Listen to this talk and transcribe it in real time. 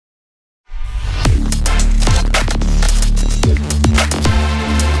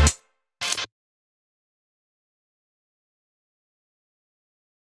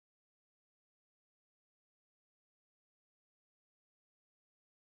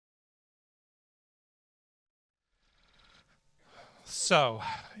So,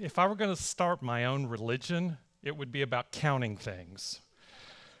 if I were going to start my own religion, it would be about counting things.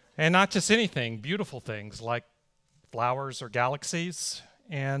 And not just anything, beautiful things like flowers or galaxies.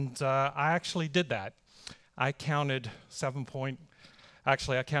 And I actually did that. I counted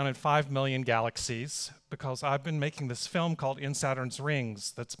I counted 5 million galaxies because I've been making this film called In Saturn's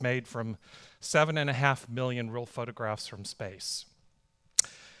Rings that's made from 7.5 million real photographs from space.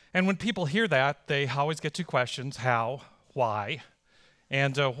 And when people hear that, they always get two questions: how, why?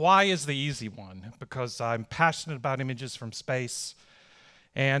 And why is the easy one, because I'm passionate about images from space,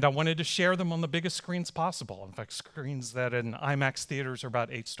 and I wanted to share them on the biggest screens possible. In fact, screens that in IMAX theaters are about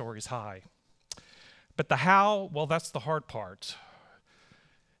 8 stories high. But the how, well, that's the hard part.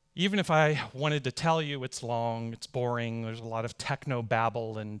 Even if I wanted to tell you it's long, it's boring, there's a lot of techno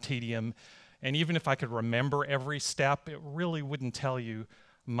babble and tedium, and even if I could remember every step, it really wouldn't tell you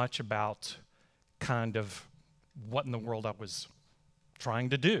much about kind of what in the world I was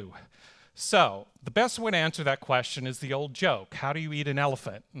trying to do. So, the best way to answer that question is the old joke: how do you eat an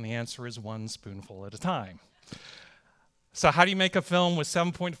elephant? And the answer is one spoonful at a time. So how do you make a film with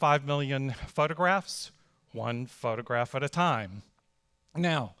 7.5 million photographs? One photograph at a time.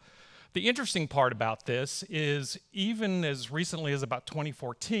 Now, the interesting part about this is even as recently as about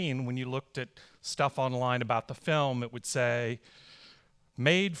 2014, when you looked at stuff online about the film, it would say,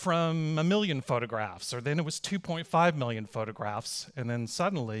 made from 1 million photographs, or then it was 2.5 million photographs, and then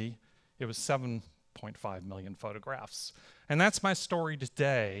suddenly it was 7.5 million photographs. And that's my story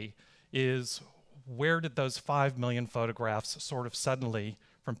today, is where did those 5 million photographs sort of suddenly,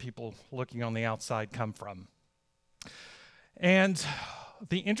 from people looking on the outside, come from? And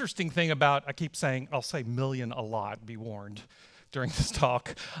the interesting thing about, I keep saying, I'll say million a lot, be warned, during this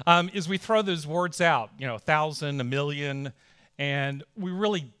talk, is we throw those words out, 1,000, 1 million, and we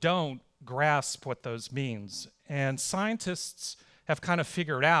really don't grasp what those means. And scientists have kind of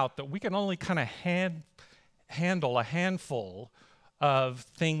figured out that we can only kind of handle a handful of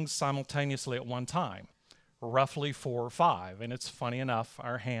things simultaneously at one time, roughly 4 or 5. And it's funny enough,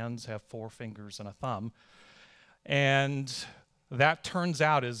 our hands have 4 fingers and a thumb. And that turns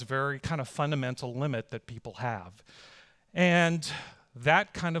out is a very kind of fundamental limit that people have. And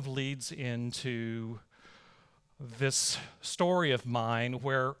that kind of leads into this story of mine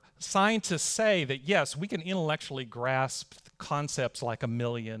where scientists say that yes, we can intellectually grasp concepts like 1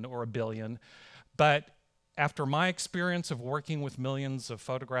 million or 1 billion, but after my experience of working with millions of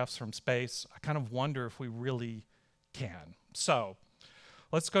photographs from space, I kind of wonder if we really can. So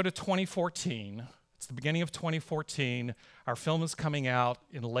let's go to 2014. It's the beginning of 2014. Our film is coming out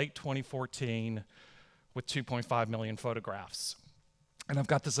in late 2014 with 2.5 million photographs. And I've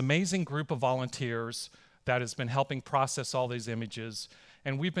got this amazing group of volunteers that has been helping process all these images,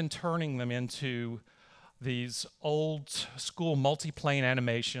 and we've been turning them into these old school multiplane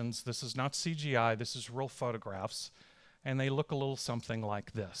animations. This is not CGI, this is real photographs, and they look a little something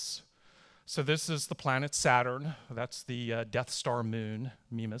like this. So this is the planet Saturn. That's the Death Star moon,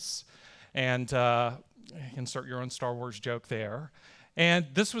 Mimas, and insert your own Star Wars joke there. And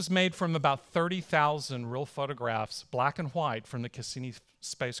this was made from about 30,000 real photographs, black and white, from the Cassini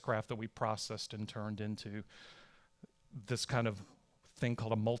spacecraft that we processed and turned into this kind of thing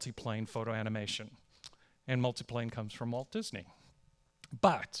called a multiplane photo animation. And multiplane comes from Walt Disney.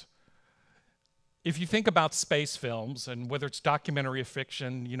 But if you think about space films, and whether it's documentary or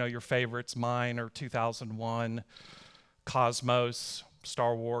fiction, your favorites, mine are 2001, Cosmos,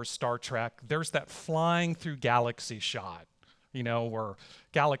 Star Wars, Star Trek, there's that flying through galaxy shot, where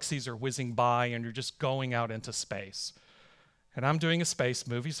galaxies are whizzing by and you're just going out into space. And I'm doing a space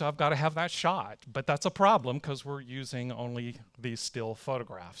movie, so I've got to have that shot. But that's a problem because we're using only these still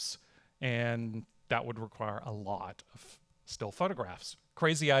photographs. And that would require a lot of still photographs.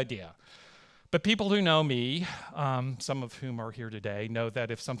 Crazy idea. But people who know me, some of whom are here today, know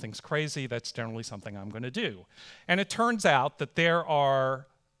that if something's crazy, that's generally something I'm going to do. And it turns out that there are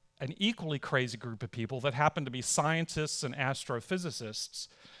an equally crazy group of people that happen to be scientists and astrophysicists,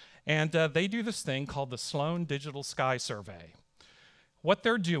 and they do this thing called the Sloan Digital Sky Survey. What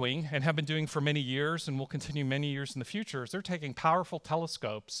they're doing, and have been doing for many years and will continue many years in the future, is they're taking powerful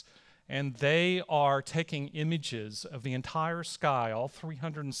telescopes and they are taking images of the entire sky, all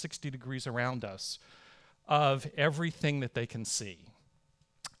 360 degrees around us, of everything that they can see.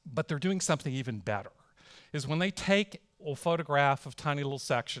 But they're doing something even better, is when they take a photograph of a tiny little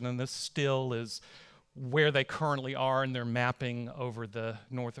section, and this still is where they currently are, and they're mapping over the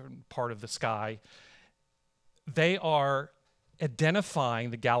northern part of the sky, they are identifying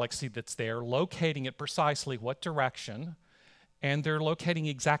the galaxy that's there, locating it precisely what direction, and they're locating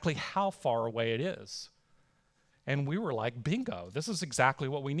exactly how far away it is. And we were like, bingo, this is exactly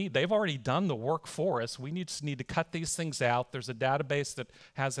what we need. They've already done the work for us. We just need to cut these things out. There's a database that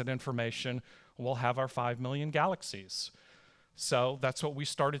has that information. We'll have our 5 million galaxies. So that's what we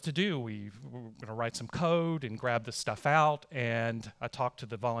started to do. We were going to write some code and grab this stuff out. And I talked to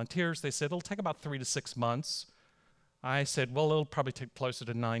the volunteers. They said, it'll take about 3 to 6 months. I said, well, it'll probably take closer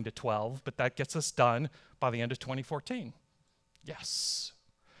to 9 to 12, but that gets us done by the end of 2014. Yes.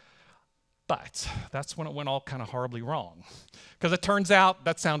 But that's when it went all kind of horribly wrong. Because it turns out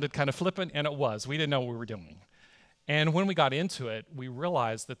that sounded kind of flippant, and it was. We didn't know what we were doing. And when we got into it, we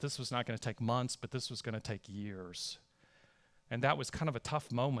realized that this was not going to take months, but this was going to take years. And that was kind of a tough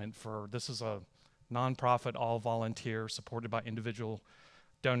moment for, this is a nonprofit, all volunteer, supported by individual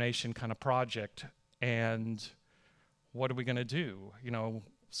donation kind of project. And what are we going to do? You know,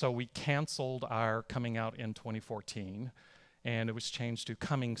 so we canceled our coming out in 2014. And it was changed to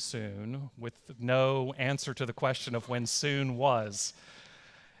coming soon with no answer to the question of when soon was.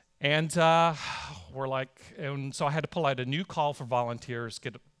 And we're like, and so I had to pull out a new call for volunteers,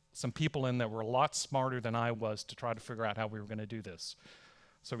 get some people in that were a lot smarter than I was to try to figure out how we were going to do this.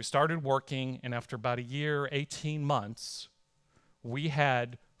 So we started working, and after about a year, 18 months, we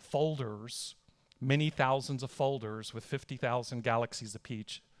had folders, many thousands of folders with 50,000 galaxies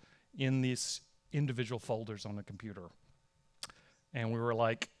apiece in these individual folders on the computer. And we were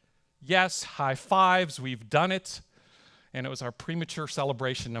like, yes, high fives, we've done it. And it was our Premature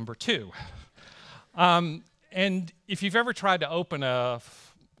Celebration #2. And if you've ever tried to open a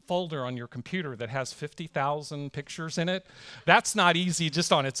folder on your computer that has 50,000 pictures in it, that's not easy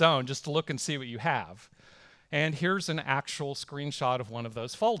just on its own, just to look and see what you have. And here's an actual screenshot of one of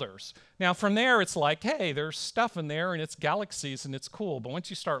those folders. Now from there, it's like, hey, there's stuff in there and it's galaxies and it's cool. But once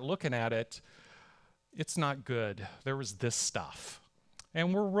you start looking at it, it's not good. There was this stuff.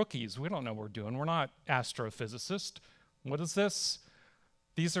 And we're rookies. We don't know what we're doing. We're not astrophysicists. What is this?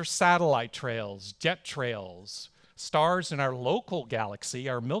 These are satellite trails, jet trails, stars in our local galaxy,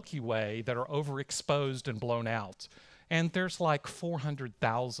 our Milky Way, that are overexposed and blown out. And there's like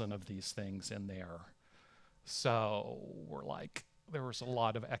 400,000 of these things in there. So we're like, there was a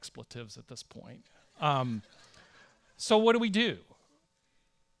lot of expletives at this point. So what do?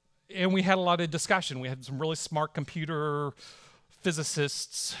 And we had a lot of discussion. We had some really smart computer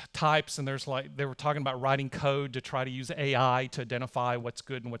physicists types, and there's like, they were talking about writing code to try to use AI to identify what's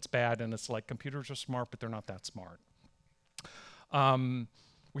good and what's bad, and it's like computers are smart, but they're not that smart.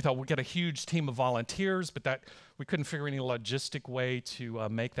 We thought we'd get a huge team of volunteers, but that we couldn't figure any logistic way to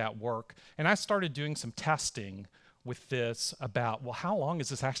make that work. And I started doing some testing with this about, well, how long is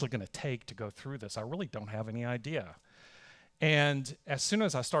this actually going to take to go through this? I really don't have any idea. And as soon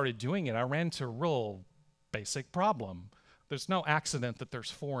as I started doing it, I ran into a real basic problem. There's no accident that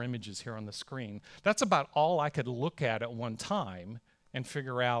there's 4 images here on the screen. That's about all I could look at one time and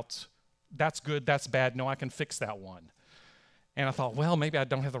figure out, that's good, that's bad, no, I can fix that one. And I thought, well, maybe I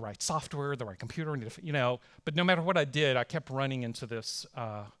don't have the right software, the right computer, you know, but no matter what I did, I kept running into this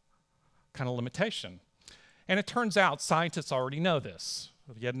kind of limitation. And it turns out scientists already know this.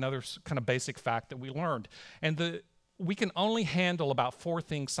 Yet another kind of basic fact that we learned. And we can only handle about 4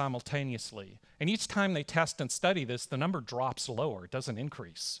 things simultaneously. And each time they test and study this, the number drops lower, it doesn't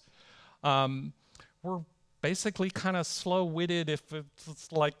increase. We're basically kind of slow-witted if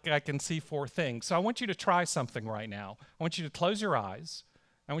it's like I can see 4 things. So I want you to try something right now. I want you to close your eyes.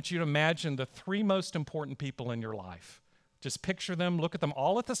 I want you to imagine the 3 most important people in your life. Just picture them, look at them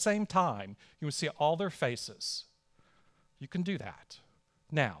all at the same time. You will see all their faces. You can do that.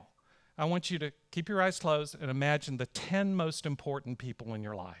 Now, I want you to keep your eyes closed and imagine the 10 most important people in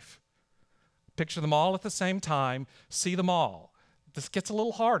your life. Picture them all at the same time, see them all. This gets a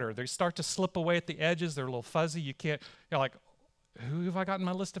little harder. They start to slip away at the edges, they're a little fuzzy, you're like, who have I got in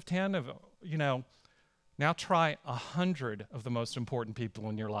my list of 10? You know, now try 100 of the most important people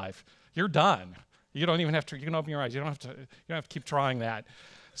in your life. You're done. You don't even have to, you can open your eyes, you don't have to keep trying that.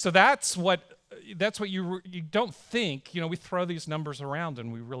 So that's what you don't think, you know, we throw these numbers around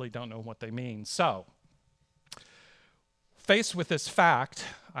and we really don't know what they mean. So, faced with this fact,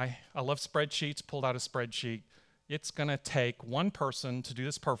 I love spreadsheets, pulled out a spreadsheet. It's gonna take one person to do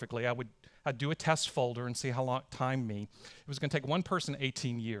this perfectly. I'd do a test folder and see how long it timed me. It was gonna take one person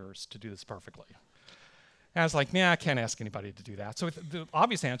 18 years to do this perfectly. And I was like, nah, I can't ask anybody to do that. So the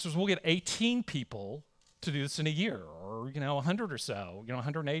obvious answer is we'll get 18 people to do this in a year, or 100 or so,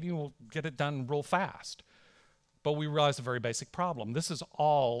 180, we'll get it done real fast. But we realized a very basic problem. This is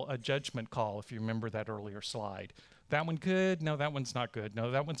all a judgment call, if you remember that earlier slide. That one good? No, that one's not good.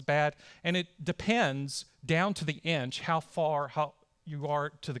 No, that one's bad. And it depends down to the inch how you are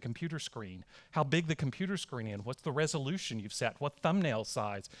to the computer screen, how big the computer screen is, what's the resolution you've set, what thumbnail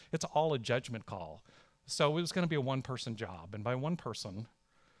size. It's all a judgment call. So it was going to be a one-person job, and by one person,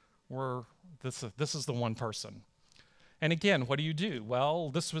 this is the one person. And again, what do?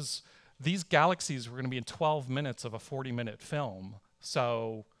 Well, these galaxies were going to be in 12 minutes of a 40-minute film,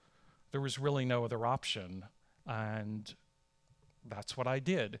 so there was really no other option, and that's what I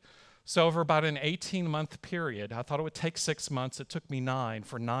did. So over about an 18-month period, I thought it would take 6 months. It took me 9.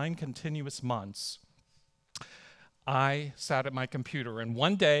 For 9 continuous months, I sat at my computer, and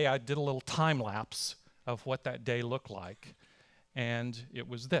one day I did a little time lapse of what that day looked like, and it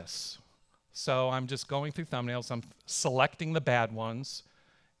was this. So I'm just going through thumbnails. I'm selecting the bad ones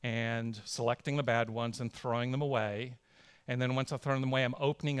and selecting the bad ones and throwing them away. And then once I've thrown them away, I'm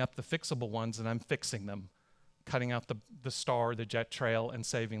opening up the fixable ones and I'm fixing them, cutting out the star, the jet trail, and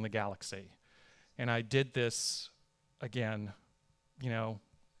saving the galaxy. And I did this, again,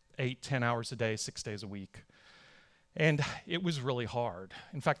 8, 10 hours a day, 6 days a week. And it was really hard.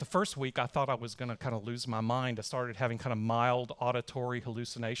 In fact, the first week, I thought I was going to kind of lose my mind. I started having kind of mild auditory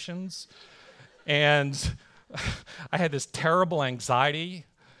hallucinations. And I had this terrible anxiety.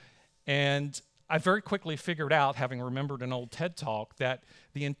 And I very quickly figured out, having remembered an old TED Talk, that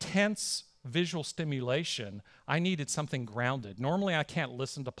the intense visual stimulation, I needed something grounded. Normally, I can't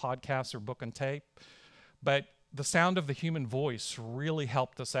listen to podcasts or book and tape, but the sound of the human voice really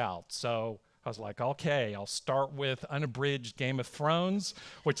helped us out. So I was like, okay, I'll start with unabridged Game of Thrones,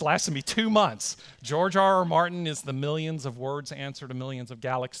 which lasted me 2 months. George R.R. Martin is the millions of words answer to millions of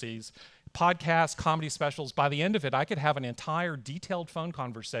galaxies. Podcasts, comedy specials. By the end of it, I could have an entire detailed phone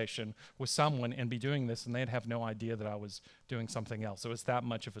conversation with someone and be doing this, and they'd have no idea that I was doing something else. It was that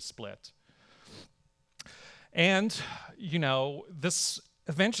much of a split. And, this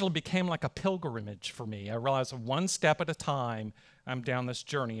eventually became like a pilgrimage for me. I realized one step at a time, I'm down this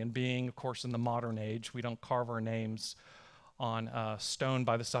journey. And being, of course, in the modern age, we don't carve our names on a stone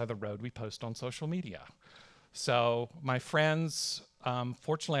by the side of the road. We post on social media. So my friends,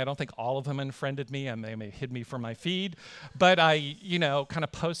 fortunately, I don't think all of them unfriended me, and they may have hid me from my feed, but I, kind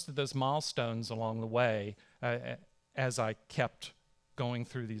of posted those milestones along the way as I kept going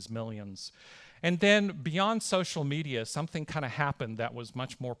through these millions. And then beyond social media, something kind of happened that was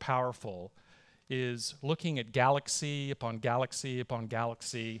much more powerful, is looking at galaxy upon galaxy upon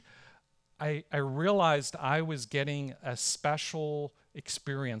galaxy. I realized I was getting a special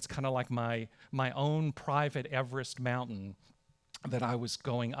experience, kind of like my own private Everest mountain that I was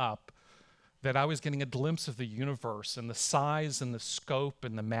going up, that I was getting a glimpse of the universe and the size and the scope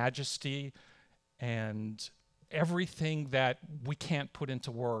and the majesty and everything that we can't put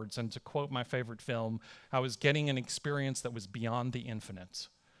into words. And to quote my favorite film, I was getting an experience that was beyond the infinite.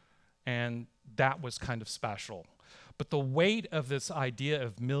 And that was kind of special. But the weight of this idea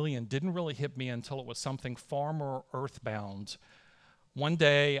of million didn't really hit me until it was something far more earthbound. One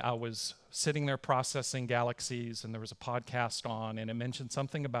day I was sitting there processing galaxies, and there was a podcast on, and it mentioned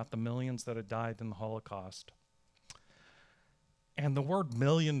something about the millions that had died in the Holocaust. And the word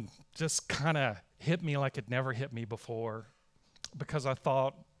million just kind of hit me like it never hit me before, because I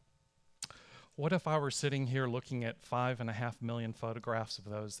thought, what if I were sitting here looking at 5.5 million photographs of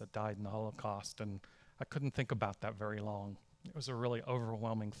those that died in the Holocaust? And I couldn't think about that very long. It was a really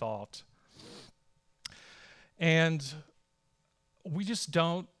overwhelming thought. And we just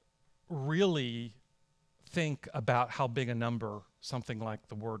don't really think about how big a number something like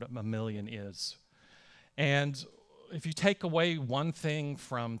the word a million is. And if you take away one thing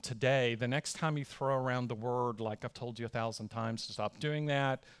from today, the next time you throw around the word, like I've told you 1,000 times to stop doing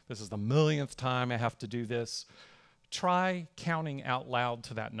that, this is the millionth time I have to do this, try counting out loud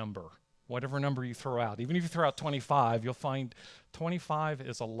to that number, whatever number you throw out. Even if you throw out 25, you'll find 25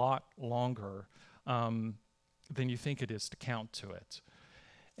 is a lot longer than you think it is to count to it.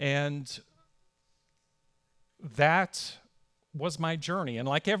 And that was my journey. And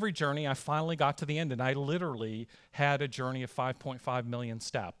like every journey, I finally got to the end, and I literally had a journey of 5.5 million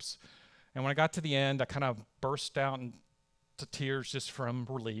steps. And when I got to the end, I kind of burst out into tears just from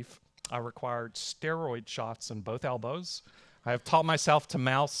relief. I required steroid shots in both elbows. I have taught myself to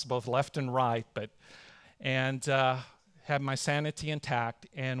mouse both left and right, and had my sanity intact,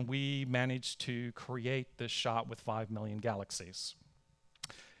 and we managed to create this shot with 5 million galaxies.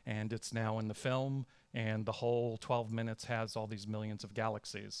 And it's now in the film, and the whole 12 minutes has all these millions of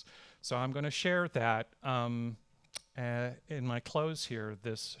galaxies. So I'm going to share that in my close here,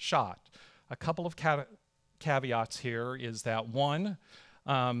 this shot. A couple of caveats here is that, one,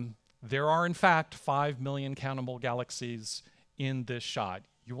 there are in fact 5 million countable galaxies in this shot.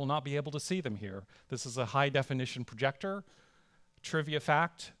 You will not be able to see them here. This is a high definition projector. Trivia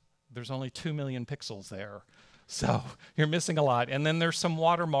fact, there's only 2 million pixels there. So you're missing a lot. And then there's some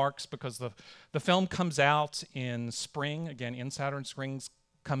watermarks because the film comes out in spring. Again, In Saturn Springs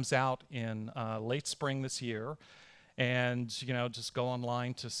comes out in late spring this year. And, you know, just go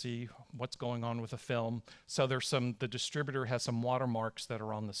online to see what's going on with the film. So there's the distributor has some watermarks that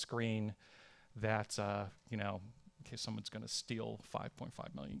are on the screen that, you know, in case someone's going to steal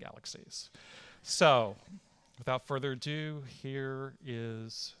 5.5 million galaxies. So without further ado, here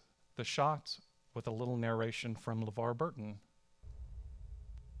is the shot with a little narration from LeVar Burton.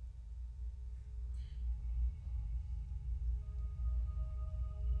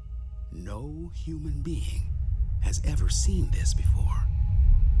 No human being has ever seen this before.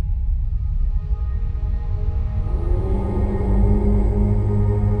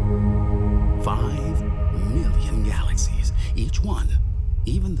 Five million galaxies, each one,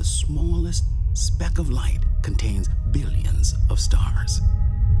 even the smallest speck of light, contains billions of stars.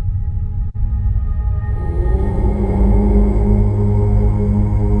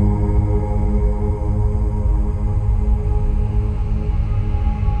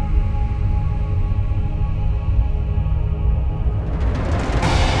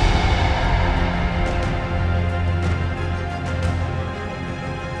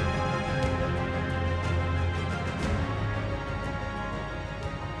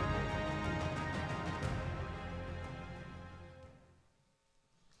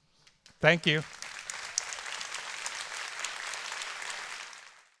 Thank you.